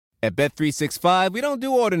At Bet365, we don't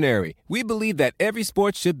do ordinary. We believe that every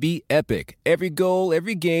sport should be epic. Every goal,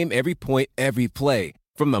 every game, every point, every play.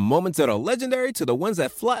 From the moments that are legendary to the ones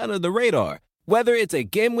that fly under the radar. Whether it's a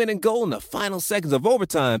game-winning goal in the final seconds of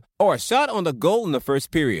overtime or a shot on the goal in the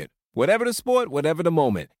first period. Whatever the sport, whatever the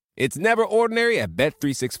moment. It's never ordinary at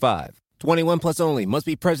Bet365. 21 plus only. Must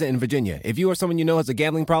be present in Virginia. If you or someone you know has a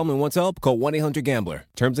gambling problem and wants help, call 1-800-GAMBLER.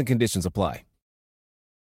 Terms and conditions apply.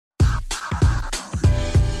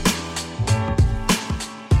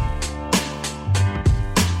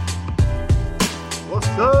 What's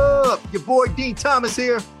up? Your boy Dean Thomas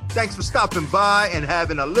here. Thanks for stopping by and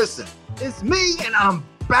having a listen. It's me and I'm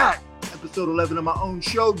back. Episode 11 of my own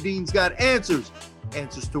show, Dean's Got Answers.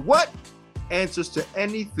 Answers to what? Answers to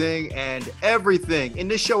anything and everything. In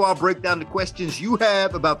this show, I'll break down the questions you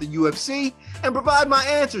have about the UFC and provide my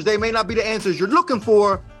answers. They may not be the answers you're looking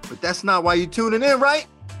for, but that's not why you're tuning in, right?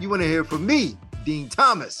 You want to hear from me, Dean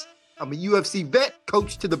Thomas. I'm a UFC vet,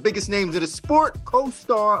 coach to the biggest names of the sport,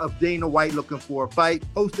 co-star of Dana White Looking for a Fight,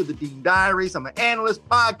 host of the Dean Diaries. I'm an analyst,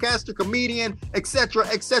 podcaster, comedian, etc.,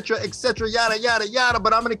 yada, yada, yada.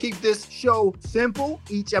 But I'm going to keep this show simple.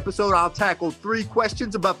 Each episode, I'll tackle 3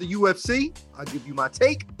 questions about the UFC. I'll give you my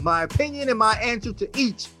take, my opinion, and my answer to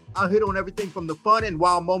each. I'll hit on everything from the fun and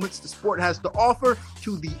wild moments the sport has to offer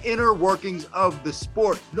to the inner workings of the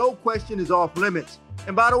sport. No question is off limits.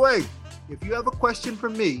 And by the way, if you have a question for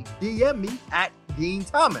me, DM me at Dean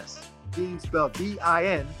Thomas. Dean spelled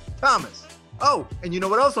D-I-N, Thomas. Oh, and you know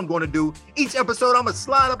what else I'm going to do? Each episode, I'm going to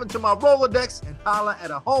slide up into my Rolodex and holler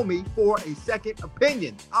at a homie for a second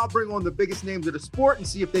opinion. I'll bring on the biggest names of the sport and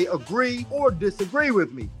see if they agree or disagree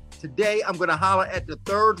with me. Today, I'm going to holler at the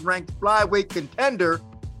 3rd-ranked flyweight contender,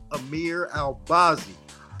 Amir Albazi.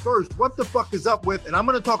 First, what the fuck is up with, and I'm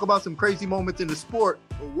going to talk about some crazy moments in the sport,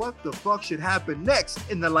 but what the fuck should happen next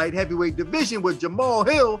in the light heavyweight division with Jamal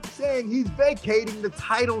Hill saying he's vacating the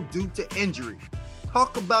title due to injury.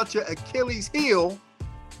 Talk about your Achilles heel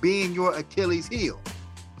being your Achilles heel.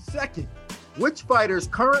 Second, which fighters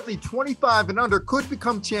currently 25 and under could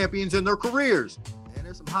become champions in their careers? And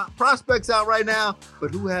there's some hot prospects out right now, but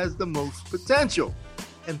who has the most potential?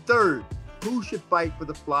 And third, who should fight for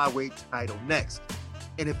the flyweight title next?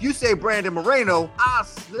 And if you say Brandon Moreno, I'll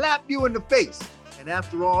slap you in the face. And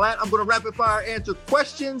after all that, I'm going to rapid fire answer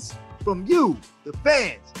questions from you, the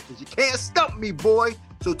fans, because you can't stump me, boy.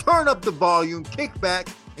 So turn up the volume, kick back,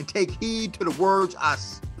 and take heed to the words I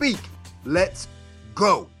speak. Let's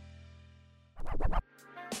go.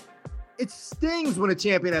 It stings when a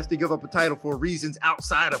champion has to give up a title for reasons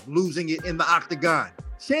outside of losing it in the octagon.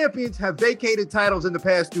 Champions have vacated titles in the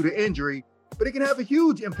past due to injury, but it can have a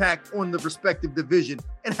huge impact on the respective division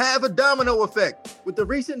and have a domino effect. With the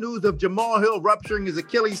recent news of Jamal Hill rupturing his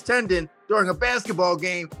Achilles tendon during a basketball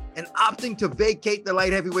game and opting to vacate the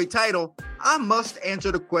light heavyweight title, I must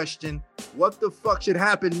answer the question, what the fuck should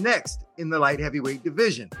happen next in the light heavyweight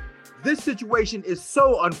division? This situation is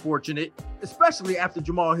so unfortunate, especially after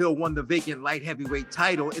Jamal Hill won the vacant light heavyweight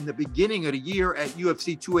title in the beginning of the year at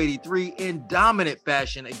UFC 283 in dominant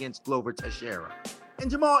fashion against Glover Teixeira. And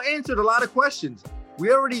Jamal answered a lot of questions.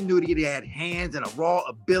 We already knew that he had hands and a raw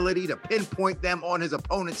ability to pinpoint them on his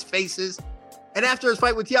opponent's faces. And after his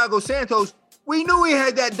fight with Thiago Santos, we knew he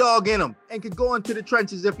had that dog in him and could go into the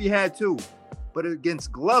trenches if he had to. But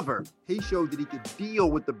against Glover, he showed that he could deal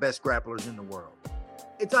with the best grapplers in the world.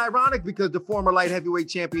 It's ironic because the former light heavyweight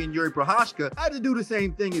champion Yuri Prochazka had to do the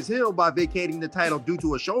same thing as Hill by vacating the title due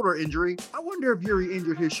to a shoulder injury. I wonder if Yuri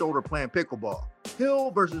injured his shoulder playing pickleball.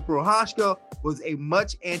 Hill versus Prochazka was a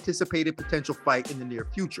much anticipated potential fight in the near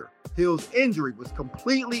future. Hill's injury was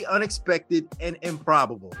completely unexpected and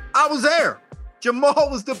improbable. I was there.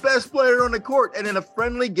 Jamal was the best player on the court, and in a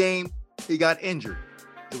friendly game, he got injured.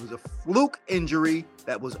 It was a fluke injury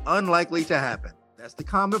that was unlikely to happen. That's the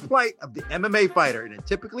common plight of the MMA fighter, and it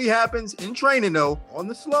typically happens in training, though, on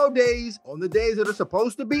the slow days, on the days that are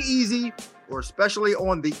supposed to be easy, or especially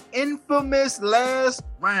on the infamous last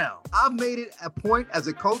round. I've made it a point as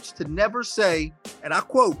a coach to never say, and I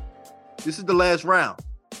quote, "This is the last round,"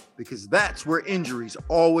 because that's where injuries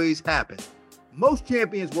always happen. Most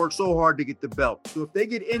champions work so hard to get the belt, so if they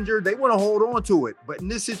get injured, they want to hold on to it. But in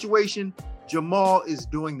this situation, Jamal is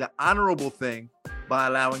doing the honorable thing by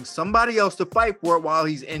allowing somebody else to fight for it while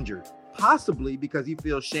he's injured, possibly because he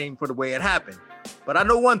feels shame for the way it happened. But I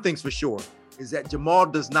know one thing's for sure, is that Jamal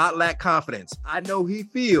does not lack confidence. I know he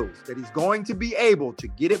feels that he's going to be able to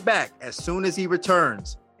get it back as soon as he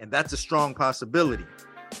returns, and that's a strong possibility.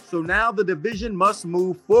 So now the division must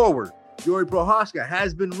move forward. Yuri Prochazka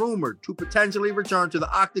has been rumored to potentially return to the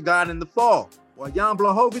octagon in the fall, while Jan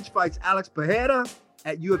Blachowicz fights Alex Pereira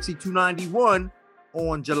at UFC 291.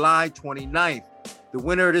 on July 29th. The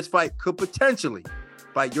winner of this fight could potentially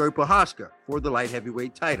fight Yuri Prochazka for the light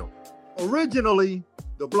heavyweight title. Originally,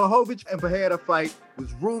 the Blachowicz and Pereira fight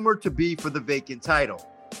was rumored to be for the vacant title.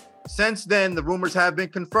 Since then, the rumors have been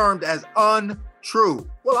confirmed as untrue.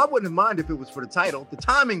 Well, I wouldn't mind if it was for the title. The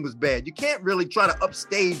timing was bad. You can't really try to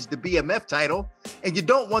upstage the BMF title, and you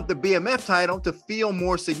don't want the BMF title to feel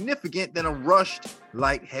more significant than a rushed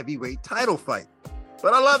light heavyweight title fight.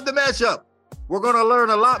 But I love the matchup. We're going to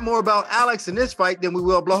learn a lot more about Alex in this fight than we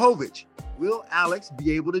will Blachowicz. Will Alex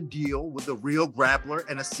be able to deal with a real grappler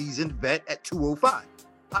and a seasoned vet at 205?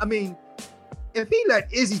 I mean, if he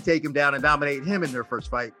let Izzy take him down and dominate him in their first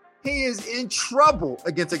fight, he is in trouble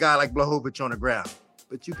against a guy like Blachowicz on the ground.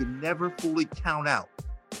 But you can never fully count out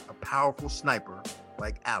a powerful sniper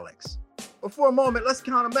like Alex. But for a moment, let's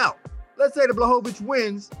count him out. Let's say that Blachowicz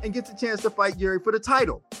wins and gets a chance to fight Yuri for the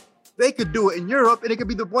title. They could do it in Europe, and it could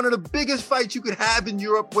be one of the biggest fights you could have in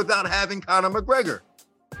Europe without having Conor McGregor.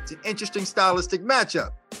 It's an interesting stylistic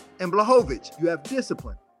matchup. In Blachowicz, you have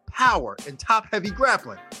discipline, power, and top-heavy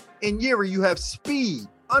grappling. In Yuri, you have speed,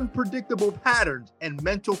 unpredictable patterns, and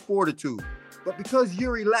mental fortitude. But because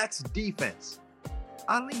Yuri lacks defense,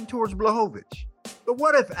 I lean towards Blachowicz. But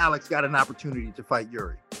what if Alex got an opportunity to fight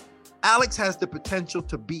Yuri? Alex has the potential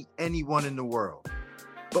to beat anyone in the world.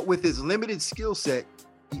 But with his limited skill set,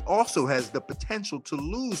 he also has the potential to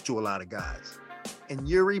lose to a lot of guys. And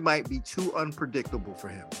Yuri might be too unpredictable for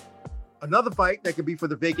him. Another fight that could be for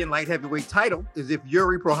the vacant light heavyweight title is if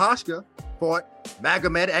Yuri Prochazka fought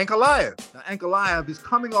Magomed Ankalaev. Now, Ankalaev is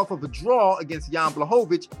coming off of a draw against Jan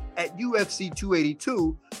Blachowicz at UFC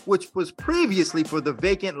 282, which was previously for the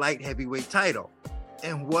vacant light heavyweight title.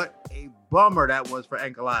 And what a bummer that was for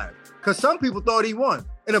Ankalaev, because some people thought he won.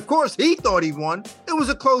 And of course, he thought he won. It was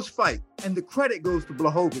a close fight. And the credit goes to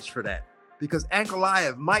Blachowicz for that, because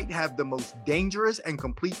Ankalaev might have the most dangerous and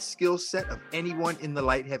complete skill set of anyone in the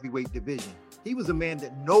light heavyweight division. He was a man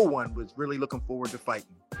that no one was really looking forward to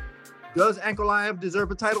fighting. Does Ankalaev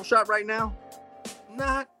deserve a title shot right now?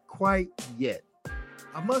 Not quite yet.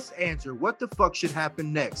 I must answer, what the fuck should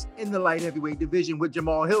happen next in the light heavyweight division with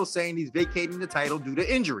Jamal Hill saying he's vacating the title due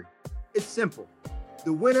to injury? It's simple.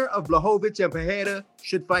 The winner of Blachowicz and Pereira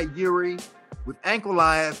should fight Yuri, with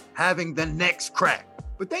Ankalaev having the next crack.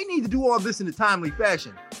 But they need to do all this in a timely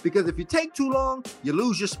fashion, because if you take too long, you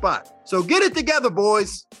lose your spot. So get it together,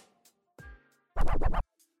 boys.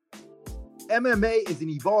 MMA is an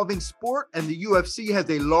evolving sport, and the UFC has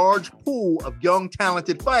a large pool of young,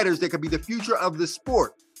 talented fighters that could be the future of the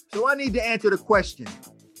sport. So I need to answer the question,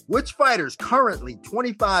 which fighters currently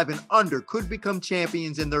 25 and under could become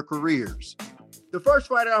champions in their careers? The first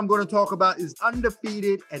fighter I'm going to talk about is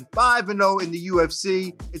undefeated and 5-0 in the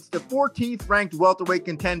UFC. It's the 14th ranked welterweight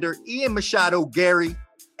contender, Ian Machado Gary.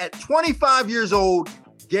 At 25 years old,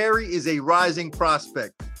 Gary is a rising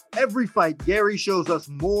prospect. Every fight, Gary shows us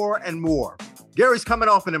more and more. Gary's coming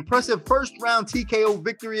off an impressive first-round TKO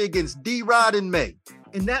victory against D-Rod in May.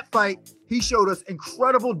 In that fight, he showed us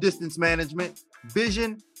incredible distance management,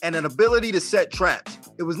 vision, and an ability to set traps.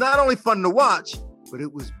 It was not only fun to watch, but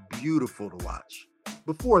it was beautiful to watch.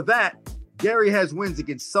 Before that, Gary has wins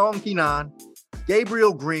against Song Kenan,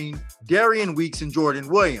 Gabriel Green, Darian Weeks, and Jordan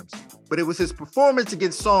Williams. But it was his performance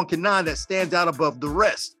against Song Kenan that stands out above the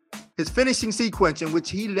rest. His finishing sequence in which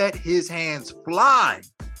he let his hands fly.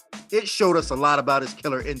 It showed us a lot about his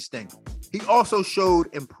killer instinct. He also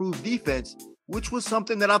showed improved defense, which was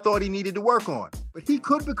something that I thought he needed to work on. But he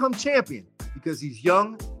could become champion because he's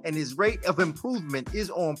young and his rate of improvement is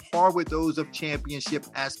on par with those of championship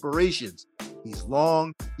aspirations. He's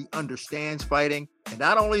long, he understands fighting, and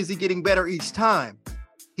not only is he getting better each time,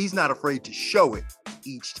 he's not afraid to show it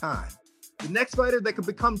each time. The next fighter that could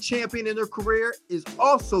become champion in their career is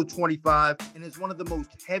also 25 and is one of the most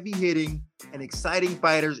heavy-hitting and exciting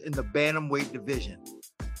fighters in the bantamweight division.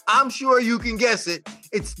 I'm sure you can guess it.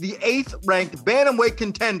 It's the 8th-ranked bantamweight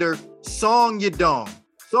contender, Song Yadong.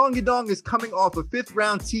 Song Yadong is coming off a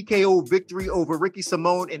 5th-round TKO victory over Ricky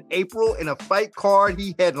Simone in April in a fight card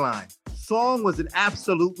he headlined. Song was an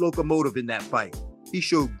absolute locomotive in that fight. He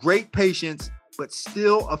showed great patience, but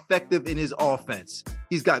still effective in his offense.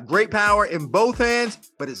 He's got great power in both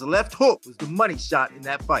hands, but his left hook was the money shot in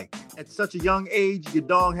that fight. At such a young age,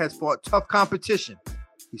 Yadong has fought tough competition.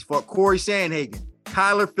 He's fought Corey Sandhagen,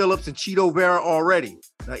 Kyler Phillips, and Chito Vera already.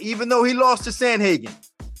 Now, even though he lost to Sandhagen,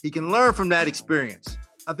 he can learn from that experience.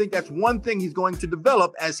 I think that's one thing he's going to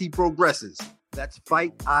develop as he progresses. That's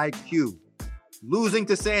fight IQ. Losing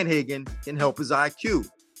to Sandhagen can help his IQ.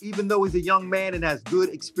 Even though he's a young man and has good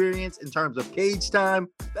experience in terms of cage time,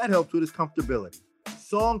 that helps with his comfortability.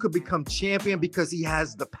 Song could become champion because he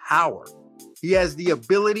has the power. He has the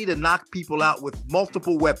ability to knock people out with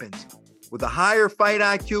multiple weapons. With a higher fight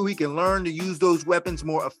IQ, he can learn to use those weapons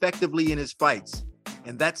more effectively in his fights.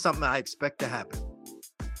 And that's something I expect to happen.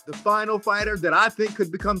 The final fighter that I think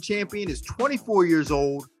could become champion is 24 years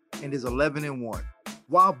old and is 11-1,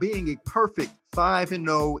 while being a perfect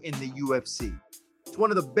 5-0 in the UFC. It's one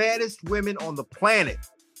of the baddest women on the planet.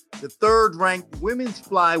 The third-ranked women's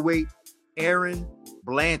flyweight, Erin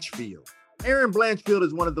Blanchfield. Erin Blanchfield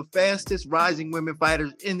is one of the fastest rising women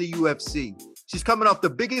fighters in the UFC. She's coming off the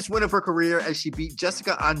biggest win of her career as she beat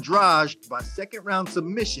Jessica Andrade by second-round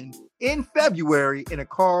submission in February in a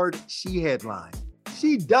card she headlined.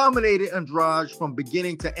 She dominated Andrade from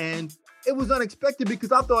beginning to end. It was unexpected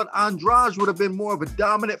because I thought Andrade would have been more of a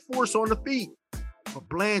dominant force on the feet. But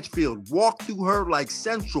Blanchfield walked through her like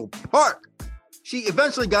Central Park. She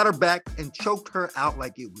eventually got her back and choked her out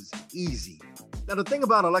like it was easy. Now, the thing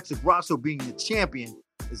about Alexa Grasso being the champion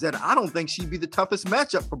is that I don't think she'd be the toughest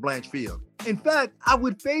matchup for Blanchfield. In fact, I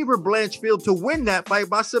would favor Blanchfield to win that fight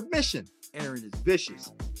by submission. Erin is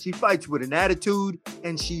vicious. She fights with an attitude,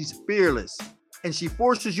 and she's fearless. And she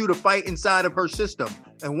forces you to fight inside of her system.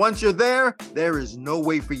 And once you're there, there is no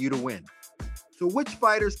way for you to win. So which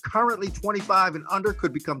fighters currently 25 and under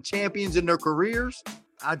could become champions in their careers?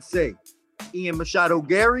 I'd say Ian Machado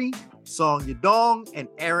Gary, Song Yadong, and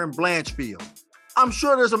Erin Blanchfield. I'm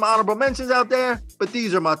sure there's some honorable mentions out there, but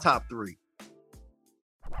these are my top three.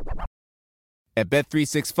 At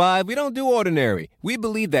Bet365, we don't do ordinary. We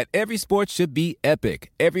believe that every sport should be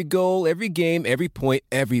epic. Every goal, every game, every point,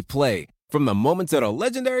 every play. From the moments that are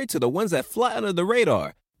legendary to the ones that fly under the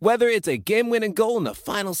radar. Whether it's a game-winning goal in the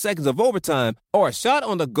final seconds of overtime or a shot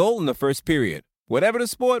on the goal in the first period. Whatever the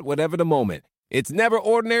sport, whatever the moment. It's never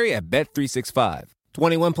ordinary at Bet365.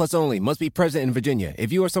 21 plus only. Must be present in Virginia.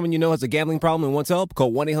 If you or someone you know has a gambling problem and wants help,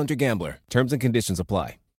 call 1-800-GAMBLER. Terms and conditions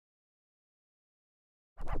apply.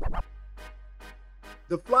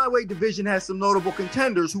 The flyweight division has some notable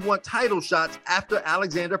contenders who want title shots after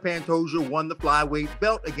Alexander Pantoja won the flyweight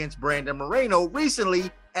belt against Brandon Moreno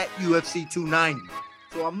recently at UFC 290.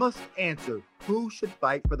 So I must answer, who should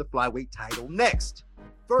fight for the flyweight title next?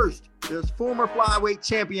 First, there's former flyweight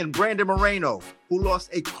champion Brandon Moreno, who lost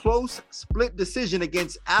a close split decision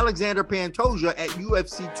against Alexander Pantoja at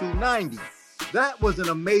UFC 290. That was an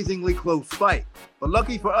amazingly close fight, but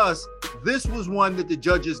lucky for us, this was one that the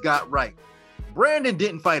judges got right. Brandon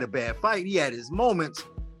didn't fight a bad fight, he had his moments,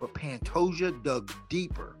 but Pantoja dug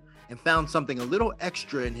deeper and found something a little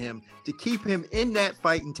extra in him to keep him in that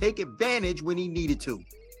fight and take advantage when he needed to.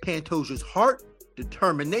 Pantoja's heart,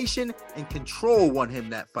 determination, and control won him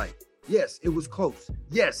that fight. Yes, it was close.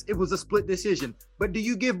 Yes, it was a split decision. But do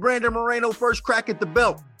you give Brandon Moreno first crack at the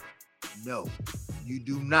belt? No, you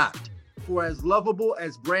do not. For as lovable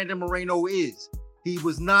as Brandon Moreno is, he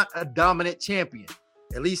was not a dominant champion.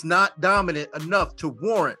 At least not dominant enough to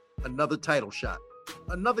warrant another title shot.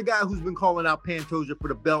 Another guy who's been calling out Pantoja for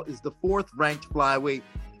the belt is the fourth-ranked flyweight,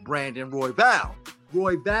 Brandon Royval.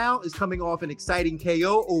 Royval is coming off an exciting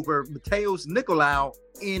KO over Mateus Nicolau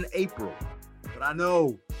in April. But I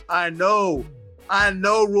know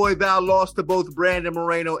Royval lost to both Brandon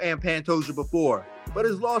Moreno and Pantoja before. But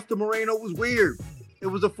his loss to Moreno was weird. It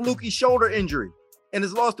was a fluky shoulder injury. And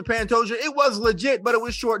his loss to Pantoja, it was legit, but it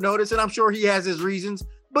was short notice, and I'm sure he has his reasons.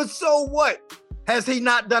 But so what? Has he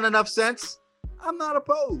not done enough sense? I'm not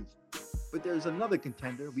opposed. But there's another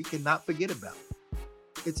contender we cannot forget about.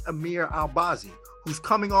 It's Amir Albazi, who's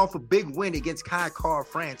coming off a big win against Kai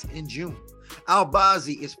Kara-France in June.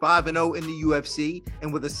 Albazi is 5-0 in the UFC,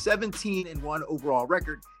 and with a 17-1 overall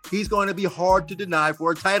record, he's going to be hard to deny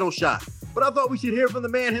for a title shot. But I thought we should hear from the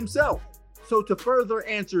man himself. So to further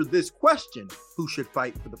answer this question, who should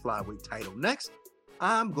fight for the flyweight title next,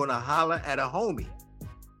 I'm going to holler at a homie.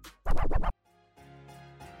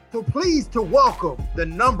 So pleased to welcome the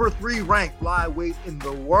number 3 ranked flyweight in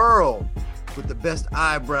the world with the best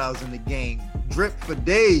eyebrows in the game, drip for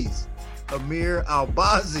days, Amir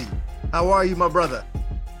Albazi. How are you, my brother?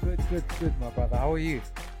 Good, my brother. How are you?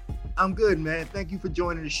 I'm good, man. Thank you for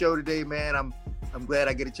joining the show today, man. I'm glad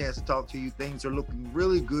I get a chance to talk to you. Things are looking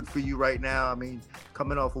really good for you right now. I mean,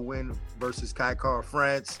 coming off a win versus Kai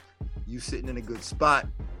Kara-France, you sitting in a good spot.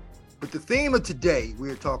 But the theme of today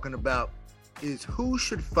we're talking about is who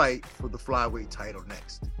should fight for the flyweight title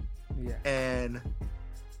next. Yeah. And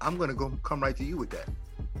I'm going to come right to you with that.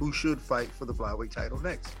 Who should fight for the flyweight title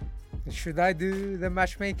next? Should I do the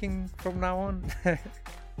matchmaking from now on?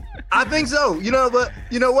 I think so. But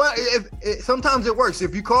you know what? Sometimes it works.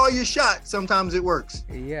 If you call your shot, sometimes it works.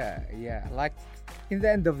 Yeah. Like, in the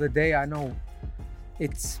end of the day, I know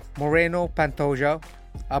it's Moreno, Pantoja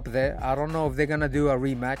up there. I don't know if they're going to do a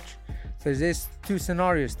rematch. So there's two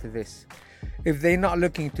scenarios to this. If they're not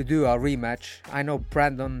looking to do a rematch, I know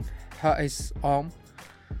Brandon hurt his arm.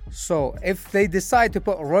 So if they decide to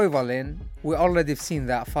put Royval in, we already have seen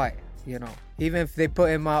that fight, you know. Even if they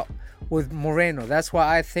put him out with Moreno, that's what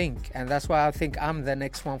I think. And that's why I think I'm the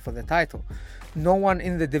next one for the title. No one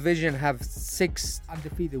in the division have 6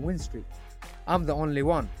 undefeated win streak. I'm the only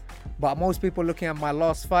one. But most people looking at my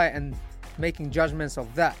last fight and making judgments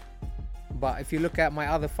of that. But if you look at my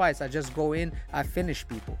other fights, I just go in, I finish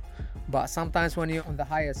people. But sometimes when you're on the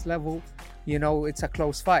highest level, you know, it's a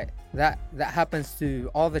close fight. That happens to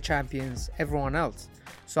all the champions, everyone else.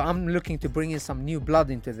 So I'm looking to bring in some new blood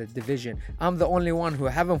into the division. I'm the only one who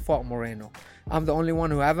haven't fought Moreno. I'm the only one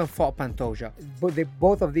who haven't fought Pantoja. But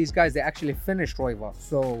both of these guys, they actually finished Royval.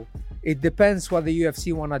 So it depends what the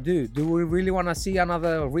UFC want to do. Do we really want to see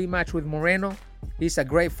another rematch with Moreno? He's a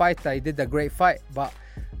great fighter. He did a great fight. But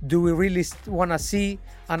do we really want to see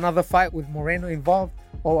another fight with Moreno involved?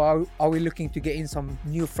 Or are we looking to get in some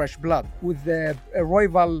new fresh blood? With the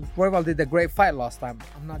Royval did a great fight last time.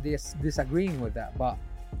 I'm not disagreeing with that, but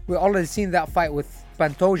we already seen that fight with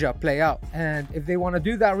Pantoja play out. And if they want to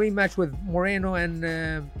do that rematch with Moreno and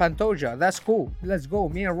Pantoja, that's cool. Let's go.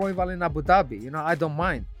 Me and Royval in Abu Dhabi. You know, I don't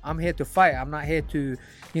mind. I'm here to fight. I'm not here to,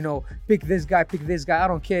 you know, pick this guy. I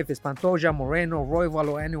don't care if it's Pantoja, Moreno, Royval,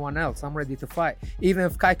 or anyone else. I'm ready to fight. Even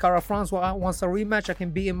if Kai Kara-France wants a rematch, I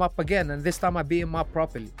can beat him up again. And this time I beat him up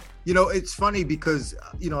properly. You know, it's funny because,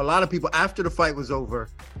 you know, a lot of people after the fight was over,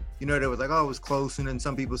 you know, they was like, oh, it was close. And then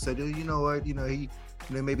some people said, oh, you know what,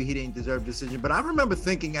 maybe he didn't deserve the decision. But I remember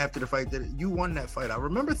thinking after the fight that you won that fight. I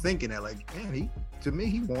remember thinking that, like, man,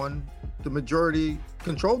 he won the majority,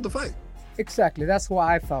 controlled the fight. Exactly. That's what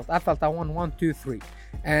I felt. I won 1, 2, 3.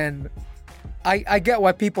 And I get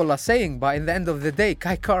what people are saying, but in the end of the day,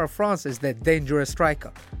 Kai Kara-France is the dangerous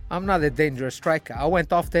striker. I'm not a dangerous striker. I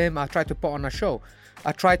went after him. I tried to put on a show.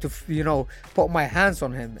 I tried to, you know, put my hands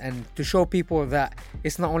on him and to show people that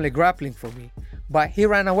it's not only grappling for me. But he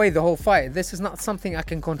ran away the whole fight. This is not something I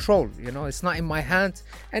can control, you know. It's not in my hands.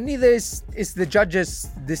 And neither is the judge's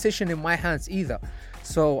decision in my hands either.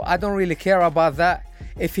 So I don't really care about that.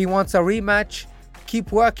 If he wants a rematch,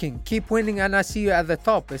 keep working, keep winning, and I see you at the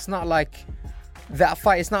top. It's not like that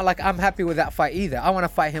fight. It's not like I'm happy with that fight either. I want to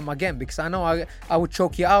fight him again because I know I would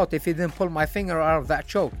choke you out if he didn't pull my finger out of that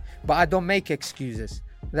choke. But I don't make excuses.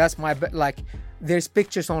 That's my, like, there's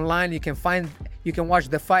pictures online. You can watch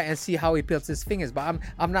the fight and see how he peels his fingers. But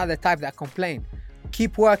I'm not the type that complain.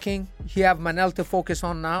 Keep working. He have Manel to focus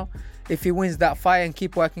on now. If he wins that fight and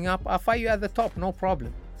keep working up, I'll fight you at the top, no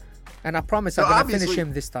problem. And I promise I'm gonna finish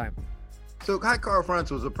him this time. So Kai Kara-France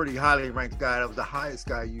was a pretty highly ranked guy. That was the highest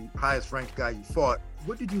ranked guy you fought.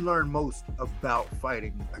 What did you learn most about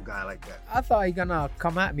fighting a guy like that? I thought he gonna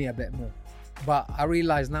come at me a bit more, but I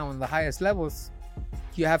realize now on the highest levels,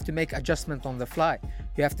 you have to make adjustment on the fly.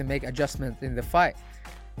 You have to make adjustment in the fight.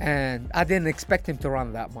 And I didn't expect him to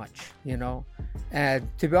run that much, you know. And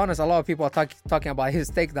to be honest, a lot of people are talking about his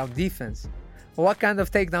takedown defense. What kind of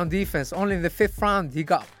takedown defense? Only in the 5th round he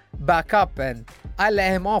got back up and I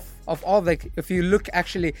let him off of all the, if you look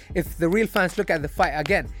actually, if the real fans look at the fight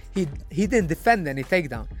again, he didn't defend any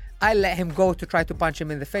takedown. I let him go to try to punch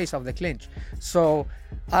him in the face of the clinch. So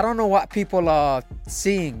I don't know what people are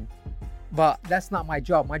seeing, but that's not my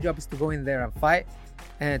job. My job is to go in there and fight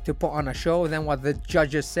and to put on a show. Then what the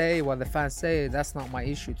judges say, what the fans say, that's not my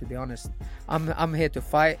issue, to be honest. I'm here to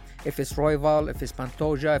fight. If it's Royval, if it's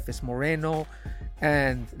Pantoja, if it's Moreno,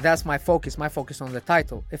 and that's my focus on the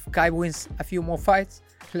title. If Kai wins a few more fights,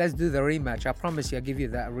 let's do the rematch. I promise you, I'll give you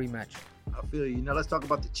that rematch. I feel you. Now let's talk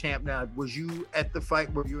about the champ now. Was you at the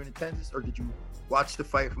fight? Were you in attendance, or did you watch the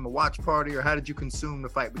fight from a watch party, or how did you consume the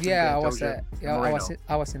fight between Pantoja and Moreno?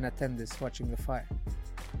 I was in attendance watching the fight.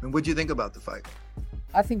 And what did you think about the fight?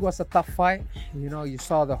 I think it was a tough fight. You know, you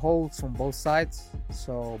saw the holds from both sides.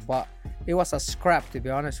 So, but it was a scrap, to be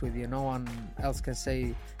honest with you. No one else can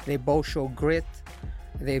say. They both show grit.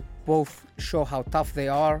 They both show how tough they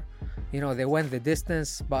are. You know, they went the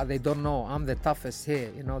distance, but they don't know I'm the toughest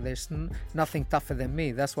here. You know, there's nothing tougher than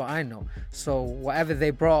me. That's what I know. So whatever they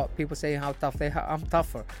brought, people say how tough they are. I'm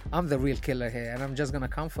tougher. I'm the real killer here, and I'm just going to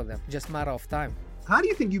come for them. Just a matter of time. How do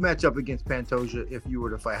you think you match up against Pantoja if you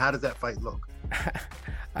were to fight? How does that fight look?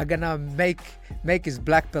 I'm gonna make his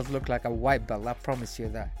black belt look like a white belt. I promise you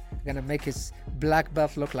that. I'm gonna make his black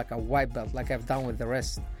belt look like a white belt, like I've done with the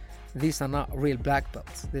rest. These are not real black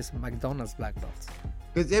belts. These are McDonald's black belts.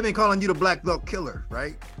 Because they've been calling you the black belt killer,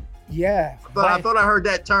 right? Yeah. But I thought I heard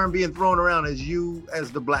that term being thrown around as you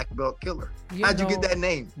as the black belt killer. How'd you get that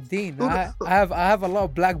name? Dean, I have a lot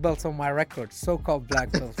of black belts on my record, so-called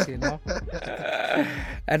black belts,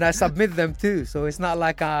 and I submit them too. So it's not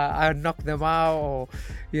like I knock them out or,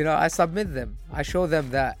 I submit them. I show them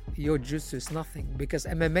that your jiu-jitsu is nothing, because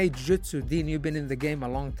MMA jiu-jitsu, Dean, you've been in the game a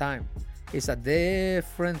long time. It's a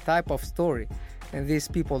different type of story. And these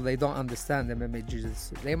people, they don't understand MMA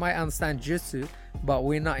jiu-jitsu. They might understand jiu-jitsu, but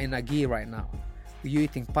we're not in a gi right now. You're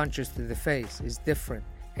eating punches to the face. It's different.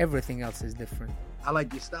 Everything else is different. I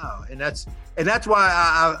like your style, and that's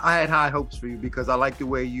why I had high hopes for you, because I like the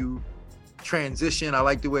way you transition. I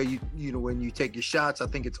like the way you when you take your shots. I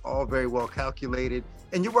think it's all very well calculated,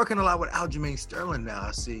 and you're working a lot with Aljamain Sterling now,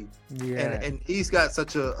 I see. Yeah. And he's got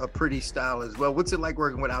such a pretty style as well. What's it like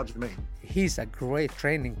working with Aljamain? He's a great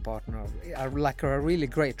training partner, like a really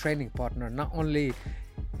great training partner. Not only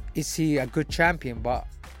is he a good champion, but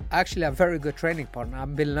actually a very good training partner.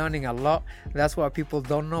 I've been learning a lot. That's what people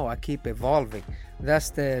don't know. I keep evolving. That's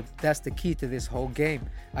the key to this whole game.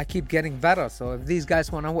 I keep getting better. So if these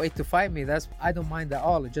guys want to wait to fight me, I don't mind at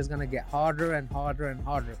all. It's just gonna get harder and harder and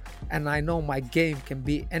harder. And I know my game can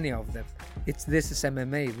beat any of them. This is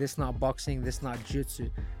MMA. This is not boxing. This is not jiu-jitsu.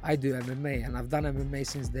 I do MMA, and I've done MMA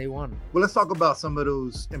since day one. Well, let's talk about some of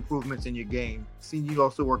those improvements in your game. Seeing you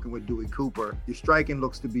also working with Dewey Cooper. Your striking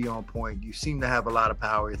looks to be on point. You seem to have a lot of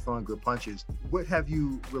power. You're throwing good punches. What have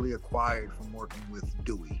you really acquired from working with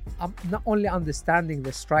Dewey? I'm not only understanding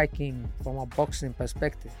the striking from a boxing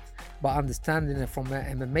perspective, but understanding it from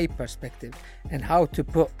an MMA perspective and how to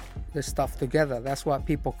put the stuff together. That's what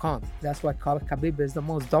people can't. That's why Khabib is the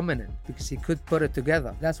most dominant, because he could put it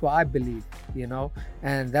together. That's what I believe,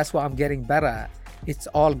 and that's what I'm getting better at. It's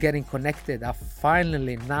all getting connected. I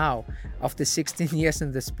finally now, after 16 years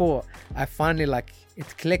in the sport, I finally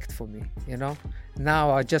it clicked for me,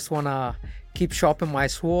 Now I just want to keep sharpening my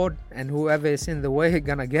sword, and whoever is in the way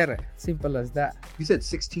gonna get it. Simple as that. You said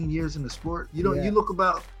 16 years in the sport? You look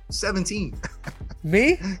about 17.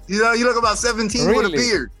 Me? You look about 17 really? With a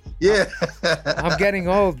beard. Yeah. I'm getting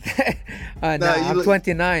old. I'm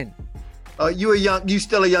 29. You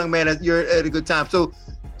still a young man. You're at a good time. So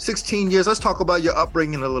 16 years. Let's talk about your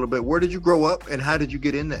upbringing a little bit. Where did you grow up, and how did you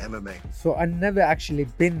get into MMA? So I never actually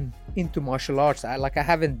been into martial arts. I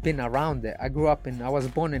haven't been around it. I was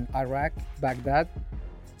born in Iraq, Baghdad.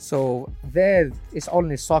 So there it's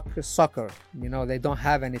only soccer. They don't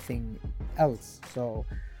have anything else. So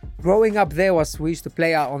growing up there we used to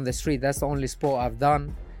play out on the street. That's the only sport I've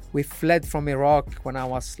done. We fled from Iraq when I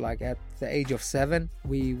was at the age of 7.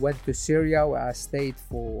 We went to Syria, where I stayed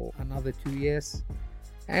for another 2 years.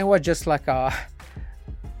 And it was just a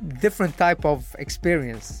different type of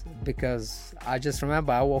experience, because I just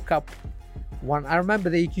remember I woke up I remember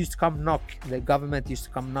they used to come knock, the government used to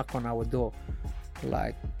come knock on our door,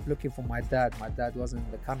 looking for my dad. My dad wasn't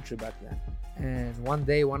in the country back then. And one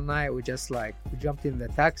night we just we jumped in the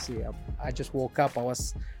taxi. I just woke up. I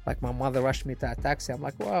was my mother rushed me to a taxi. I'm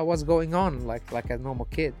wow, what's going on? Like a normal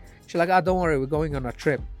kid. She's don't worry, we're going on a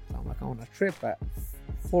trip. So I'm on a trip at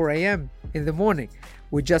 4 a.m. in the morning.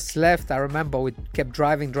 We just left. I remember we kept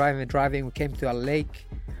driving. We came to a lake,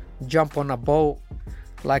 jump on a boat.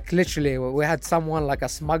 Literally, we had someone a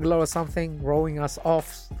smuggler or something rowing us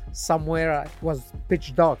off somewhere. It was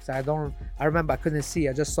pitch dark. So I remember I couldn't see.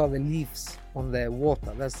 I just saw the leaves on the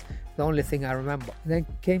water. That's the only thing I remember. Then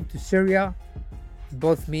came to Syria.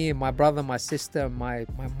 Both me, my brother, my sister, my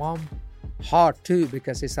mom. Hard too,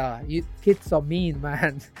 because kids are mean,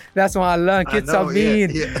 man. That's what I learned. Kids are mean.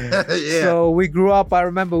 Yeah. So we grew up. I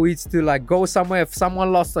remember we used to go somewhere. If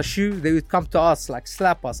someone lost a shoe, they would come to us,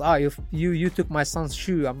 slap us. You took my son's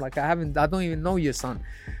shoe. I'm I don't even know your son.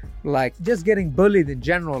 Just getting bullied in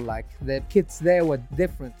general. The kids there were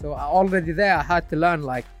different. So already there, I had to learn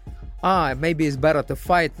maybe it's better to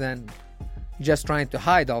fight than just trying to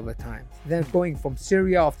hide all the time. Then going from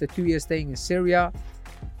Syria, after 2 years staying in Syria,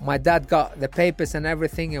 my dad got the papers and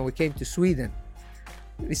everything, and we came to Sweden.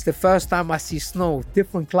 It's the first time I see snow,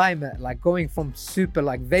 different climate, going from super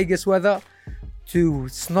Vegas weather to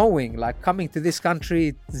snowing, coming to this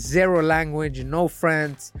country, zero language, no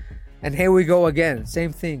friends. And here we go again,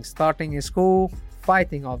 same thing, starting in school,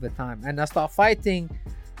 fighting all the time. And I start fighting,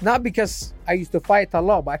 not because I used to fight a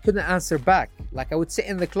lot, but I couldn't answer back. I would sit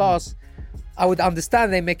in the class, I would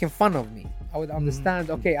understand they're making fun of me. I would understand,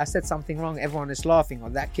 okay, I said something wrong, everyone is laughing, or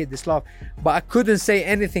that kid is laughing. But I couldn't say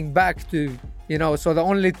anything back to, so the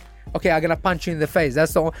only, okay, I'm gonna punch you in the face.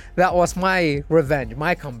 That was my revenge,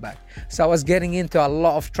 my comeback. So I was getting into a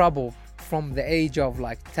lot of trouble from the age of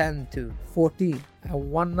 10 to 14.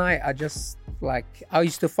 And one night I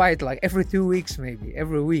used to fight like every 2 weeks, maybe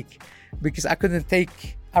every week, because I'd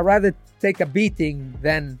rather take a beating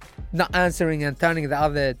than not answering and turning the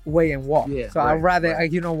other way and walk. I'd rather,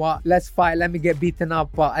 you know what, let's fight, let me get beaten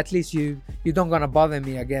up, but at least you don't gonna bother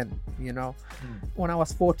me again, you know. When I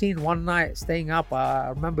was 14, one night staying up, I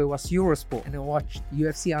remember it was Eurosport, and I watched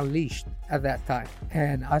UFC Unleashed at that time,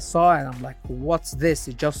 and I saw it and I'm like, what's this?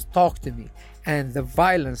 It just talked to me, and the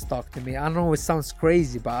violence talked to me. I know it sounds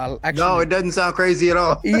crazy, but no, it doesn't sound crazy at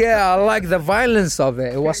all. Yeah, I like the violence of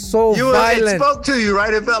it. It was so violent. It spoke to you,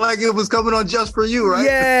 right? It felt like it was coming on just for you, right?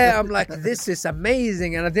 Yeah, I'm like, this is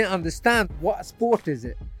amazing, and I didn't understand what sport is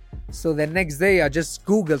it. So the next day I just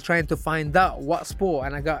Googled trying to find out what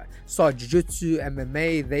sport, and saw jiu-jitsu,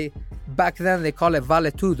 MMA. Back then they call it vale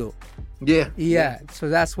tudo. Yeah. So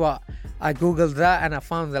that's what I Googled that, and I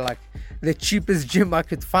found the cheapest gym I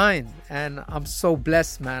could find, and I'm so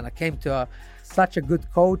blessed, man. I came to such a good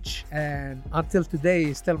coach, and until today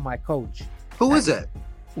he's still my coach. Who is that?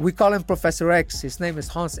 We call him Professor X. His name is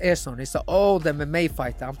Hans Ersson. He's an old MMA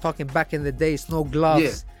fighter. I'm talking back in the days, no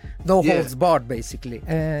gloves, no holds barred, basically.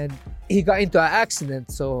 And he got into an accident,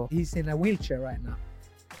 so he's in a wheelchair right now.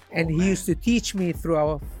 And he used to teach me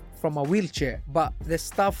from a wheelchair. But the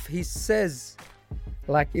stuff he says,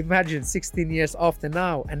 like, imagine 16 years after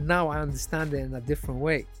now, and now I understand it in a different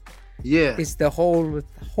way. Yeah, it's the whole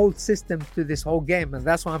system to this whole game, and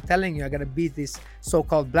that's why I'm telling you, I gotta beat these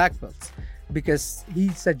so-called black belts, because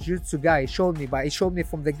he's a jiu-jitsu guy. He showed me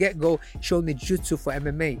from the get-go. He showed me jiu-jitsu for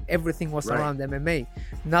MMA. Everything was around MMA,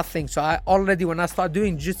 nothing. So when I started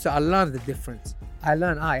doing jiu-jitsu, I learned the difference. I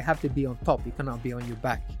learned I have to be on top. You cannot be on your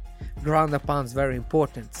back. Ground and pound's very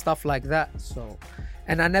important, stuff like that. So,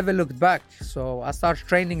 and I never looked back. So I started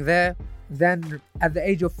training there. Then at the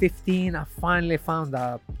age of 15, I finally found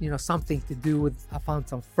something to do with. I found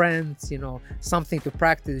some friends, something to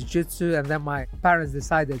practice jiu-jitsu. And then my parents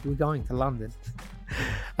decided we're going to London.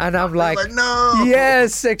 And I'm like, no.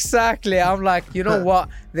 Yes, exactly. I'm like, you know what?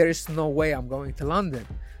 There is no way I'm going to London.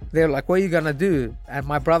 They're like, what are you gonna do? And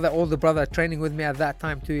my older brother, training with me at that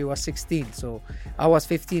time too, he was 16. So I was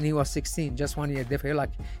 15, he was 16, just 1 year different. He's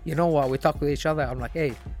like, you know what? We talk with each other. I'm like,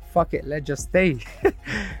 hey, fuck it, let's just stay.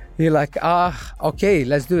 He's like, okay,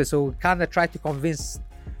 let's do it. So we kind of tried to convince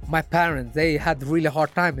my parents. They had a really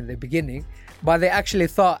hard time in the beginning, but they actually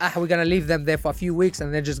thought, we're gonna leave them there for a few weeks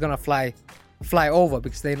and they're just gonna fly over,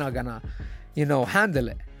 because they're not gonna, handle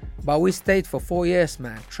it. But we stayed for 4 years,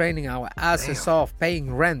 man, training our asses off,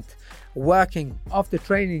 paying rent, working. After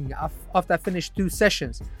training, after I finished 2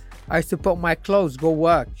 sessions, I used to put my clothes, go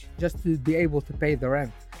work, just to be able to pay the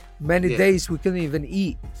rent. Many days we couldn't even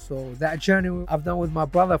eat. So that journey I've done with my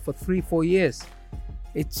brother for 3-4 years,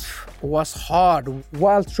 it was hard.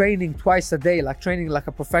 While training twice a day, like training like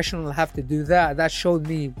a professional, I have to do that. That showed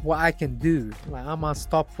me what I can do. Like, I'm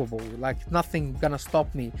unstoppable. Like, nothing gonna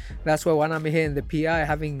stop me. That's why when I'm here in the PI,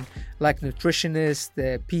 having like nutritionist,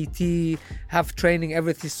 PT, have training,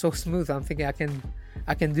 everything's so smooth. I'm thinking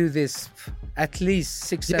I can do this at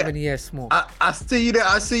least 6-7 years more. I see you there.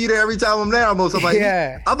 I see you there every time I'm there. Almost. I'm like,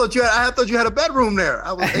 yeah. I thought you had a bedroom there.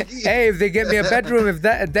 I was like, hey, if they give me a bedroom,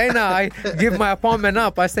 I give my apartment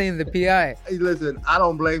up, I stay in the PI. Hey, listen, I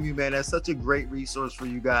don't blame you, man. That's such a great resource for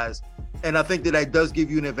you guys, and I think that does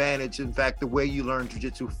give you an advantage. In fact, the way you learn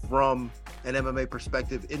jiu-jitsu from an MMA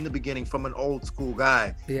perspective in the beginning, from an old school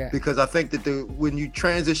guy. Yeah. Because I think that when you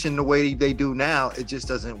transition the way they do now, it just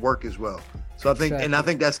doesn't work as well. So I think, and I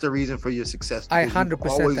think that's the reason for your success. I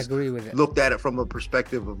 100% agree with it. Looked at it from a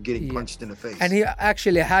perspective of getting punched in the face. And he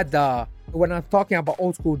actually had when I'm talking about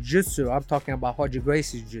old school jiu-jitsu, I'm talking about Roger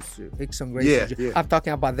Gracie's jiu-jitsu, Rickson Gracie's jiu-jitsu. Yeah. I'm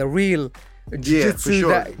talking about the real jiu-jitsu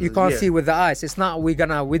that you can't see with the eyes. It's not we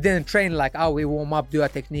didn't train like, we warm up, do a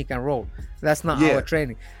technique and roll. That's not our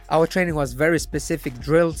training. Our training was very specific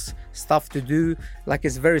drills, stuff to do. Like,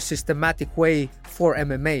 it's very systematic way for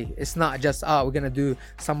MMA. It's not just, we're going to do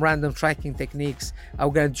some random striking techniques. We're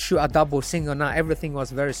going to shoot a double, single. Now, everything was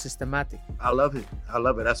very systematic. I love it.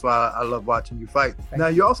 That's why I love watching you fight. Now,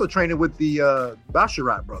 you're also training with the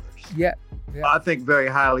Basharat brothers. Yeah. I think very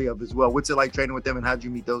highly of as well. What's it like training with them, and how'd you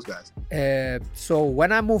meet those guys? So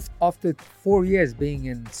when I moved after 4 years being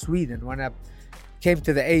in Sweden, when I came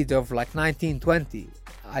to the age of like 19, 20,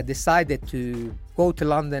 I decided to go to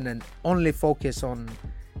London and only focus on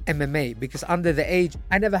MMA, because under the age,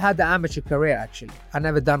 I never had the amateur career actually. I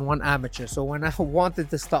never done one amateur. So when I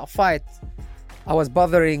wanted to start fight, I was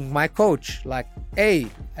bothering my coach like, hey,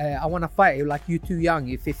 I want to fight. You're like, you're too young,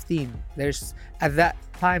 you're 15. At that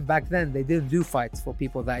time back then, they didn't do fights for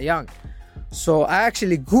people that young. So I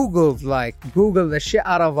actually Googled the shit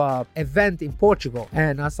out of a event in Portugal.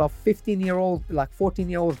 And I saw 15-year-old, like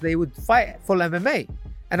 14-year-olds, they would fight full MMA.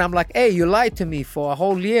 And I'm like, hey, you lied to me for a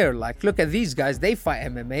whole year. Like, look at these guys, they fight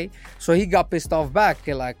MMA. So he got pissed off back.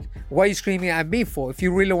 Like, what are you screaming at me for? If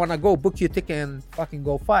you really want to go, book your ticket and fucking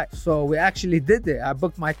go fight. So we actually did it. I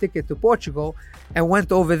booked my ticket to Portugal and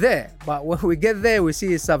went over there. But when we get there, we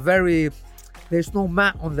see there's no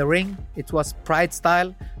mat on the ring. It was Pride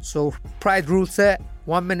style. So Pride rule set,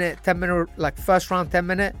 1 minute, 10 minute, like first round 10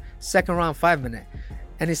 minute, second round 5 minute.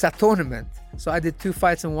 And it's a tournament. So I did 2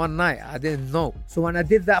 fights in one night. I didn't know. So when I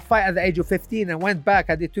did that fight at the age of 15 and went back,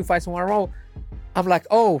 I did 2 fights in one row. I'm like,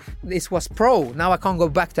 oh, this was pro. Now I can't go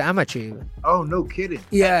back to amateur even. Oh, no kidding.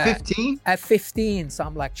 Yeah. At 15? At 15. So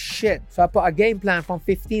I'm like, shit. So I put a game plan from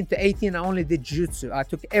 15 to 18. I only did jiu-jitsu. I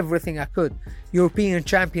took everything I could. European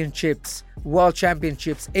championships, world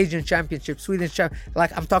championships, Asian championships, Swedish championships.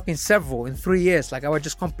 Like, I'm talking several in 3 years. Like, I was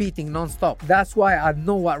just competing non-stop. That's why I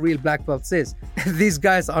know what real black belts is. These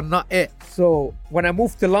guys are not it. So when I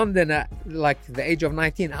moved to London at like the age of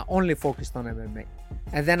 19, I only focused on MMA.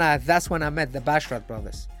 And then that's when I met the Bashrat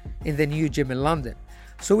brothers in the new gym in London.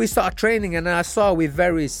 So we started training, and I saw we're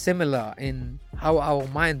very similar in how our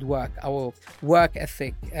mind work, our work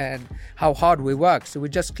ethic, and how hard we work. So we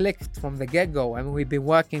just clicked from the get-go, and we've been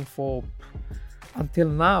working for until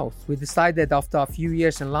now. We decided after a few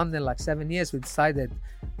years in London, like 7 years, we decided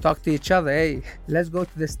talk to each other, hey, let's go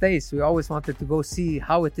to the States. We always wanted to go see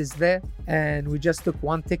how it is there, and we just took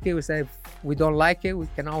one ticket. We said, if we don't like it, we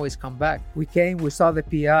can always come back. We came, we saw the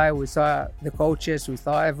PI, we saw the coaches, we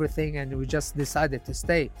saw everything, and we just decided to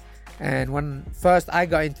stay. And when first I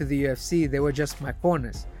got into the UFC, they were just my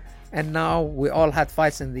corners, and now we all had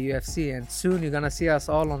fights in the UFC, and soon you're gonna see us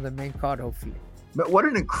all on the main card, hopefully. But what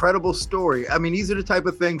an incredible story. I mean, these are the type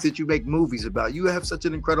of things that you make movies about. You have such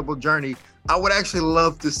an incredible journey. I would actually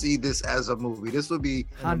love to see this as a movie. This would be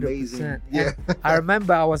 100%. Amazing. Yeah. I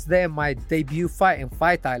remember I was there in my debut fight in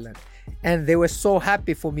Fight Island. And they were so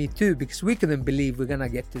happy for me too, because we couldn't believe we're going to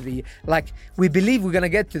get to we believe we're going to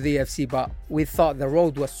get to the UFC, but we thought the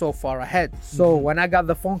road was so far ahead. So when I got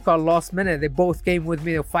the phone call last minute, they both came with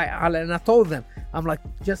me to Fight Island, and I told them, I'm like,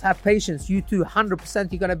 just have patience. You too,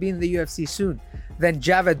 100% you're going to be in the UFC soon. Then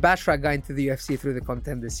Javed Bashrat got into the UFC through the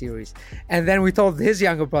Contender Series. And then we told his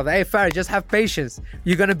younger brother, hey, Farid, just have patience.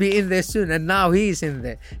 You're going to be in there soon. And now he's in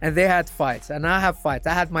there. And they had fights. And I have fights.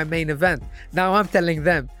 I had my main event. Now I'm telling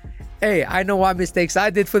them, hey, I know what mistakes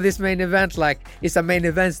I did for this main event. Like, it's a main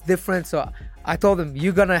event, it's different. So I told them,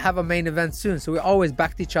 you're going to have a main event soon. So we always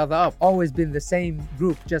backed each other up. Always been the same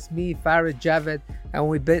group. Just me, Farid, Javed. And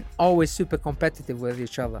we've been always super competitive with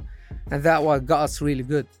each other. And that what got us really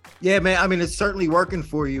good. Yeah, man. I mean, it's certainly working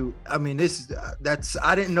for you. I mean,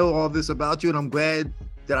 I didn't know all this about you, and I'm glad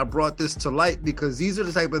that I brought this to light, because these are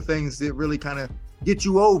the type of things that really kind of get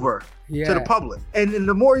you over to the public. And then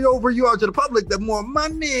the more you are to the public, the more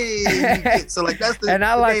money you get. So like, that's the and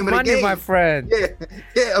I the like name money, of the game. my friend.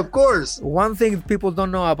 Yeah, of course. One thing people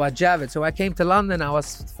don't know about Javed. So I came to London, I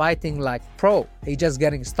was fighting like pro. He just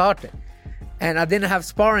getting started. And I didn't have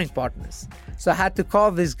sparring partners. So I had to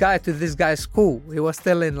call this guy to this guy's school. He was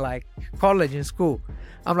still in like college and school.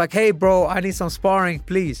 I'm like, hey bro, I need some sparring,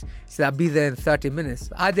 please. He said, I'll be there in 30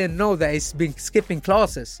 minutes. I didn't know that he's been skipping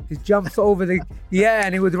classes. He jumps over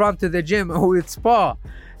and he would run to the gym and we would spar.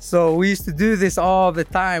 So we used to do this all the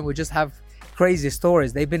time. We just have crazy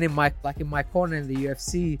stories. They've been in my corner in the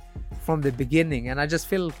UFC from the beginning, and I just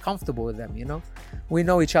feel comfortable with them, you know? We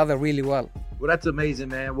know each other really well. Well, that's amazing,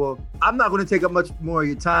 man. Well, I'm not going to take up much more of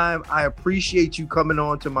your time. I appreciate you coming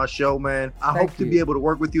on to my show, man. I hope to be able to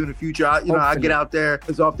work with you in the future. I get out there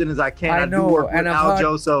as often as I can. I do work with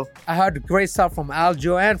Aljo. I heard great stuff from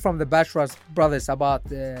Aljo and from the Bashrat brothers about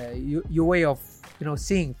your way of,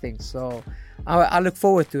 seeing things. So I look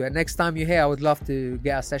forward to it. Next time you're here, I would love to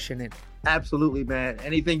get a session in. Absolutely, man.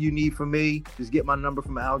 Anything you need from me, just get my number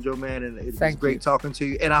from Aljo, man. And it's great talking to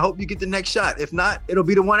you. And I hope you get the next shot. If not, it'll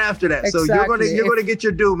be the one after that. Exactly. So you're gonna get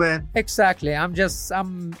your due, man. Exactly.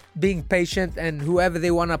 I'm being patient, and whoever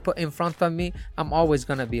they wanna put in front of me, I'm always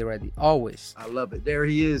gonna be ready. Always. I love it. There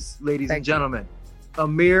he is, ladies and gentlemen.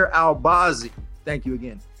 Amir Albazi. Thank you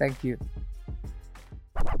again. Thank you.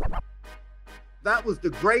 That was the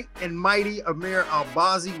great and mighty Amir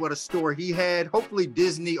Albazi. What a story he had. Hopefully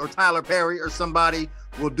Disney or Tyler Perry or somebody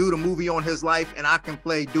will do the movie on his life, and I can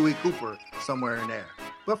play Dewey Cooper somewhere in there.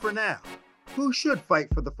 But for now, who should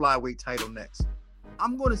fight for the flyweight title next?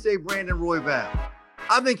 I'm going to say Brandon Royval.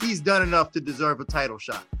 I think he's done enough to deserve a title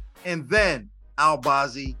shot. And then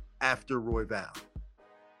Albazi after Royval.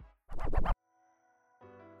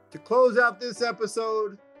 To close out this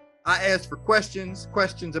episode, I asked for questions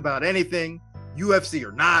about anything, UFC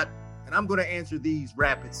or not, and I'm going to answer these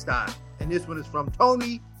rapid style. And this one is from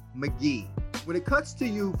Tony McGee. When it cuts to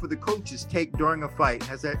you for the coach's take during a fight,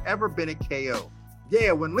 has there ever been a KO?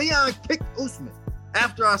 Yeah, when Leon kicked Usman,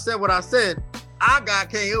 after I said what I said, I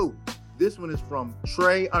got KO'd. This one is from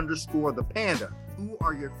Trey_the Panda. Who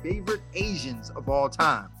are your favorite Asians of all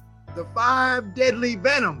time? The Five Deadly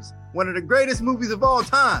Venoms, one of the greatest movies of all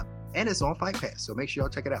time. And it's on Fight Pass, so make sure y'all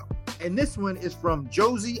check it out. And this one is from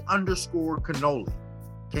Josie_Cannoli.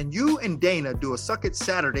 Can you and Dana do a Suck It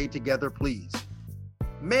Saturday together, please?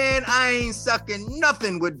 Man, I ain't sucking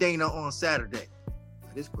nothing with Dana on Saturday.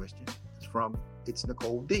 Now, this question is from It's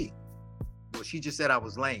Nicole D. Well, she just said I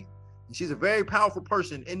was lame. And she's a very powerful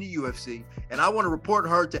person in the UFC, and I want to report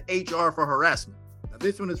her to HR for harassment. Now,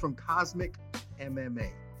 this one is from Cosmic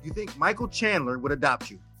MMA. You think Michael Chandler would adopt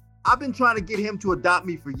you? I've been trying to get him to adopt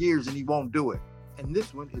me for years, and he won't do it. And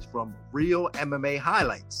this one is from Real MMA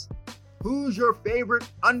Highlights. Who's your favorite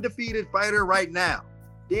undefeated fighter right now?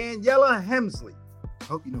 Daniela Hemsley. I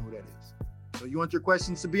hope you know who that is. So you want your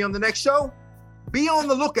questions to be on the next show? Be on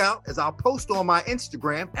the lookout as I'll post on my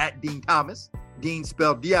Instagram at Dean Thomas, Dean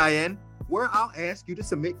spelled D-I-N, where I'll ask you to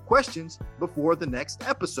submit questions before the next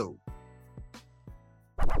episode.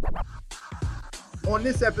 On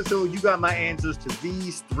this episode, you got my answers to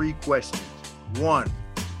these 3 questions. 1,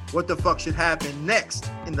 what the fuck should happen next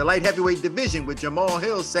in the light heavyweight division with Jamal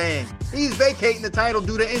Hill saying he's vacating the title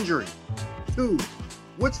due to injury? 2,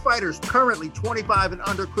 which fighters currently 25 and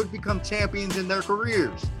under could become champions in their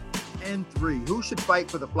careers? And 3, who should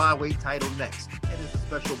fight for the flyweight title next? And as a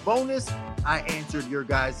special bonus, I answered your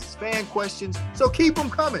guys' fan questions, so keep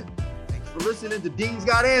them coming. Thanks for listening to Dean's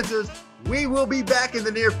Got Answers. We will be back in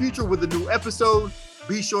the near future with a new episode.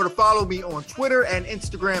 Be sure to follow me on Twitter and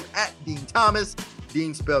Instagram at Dean Thomas,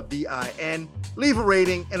 Dean spelled D-I-N. Leave a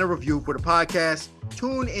rating and a review for the podcast.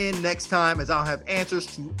 Tune in next time as I'll have answers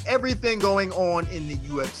to everything going on in the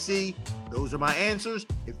UFC. Those are my answers.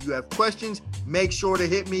 If you have questions, make sure to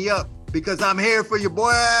hit me up because I'm here for you,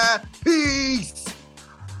 boy. Peace.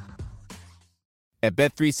 At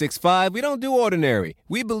Bet365, we don't do ordinary.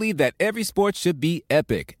 We believe that every sport should be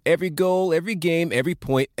epic. Every goal, every game, every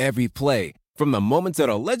point, every play. From the moments that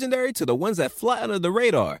are legendary to the ones that fly under the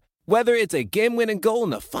radar. Whether it's a game-winning goal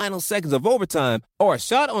in the final seconds of overtime or a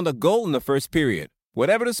shot on the goal in the first period.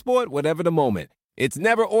 Whatever the sport, whatever the moment. It's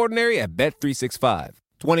never ordinary at Bet365.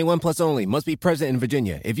 21 plus only. Must be present in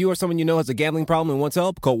Virginia. If you or someone you know has a gambling problem and wants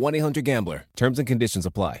help, call 1-800-GAMBLER. Terms and conditions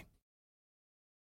apply.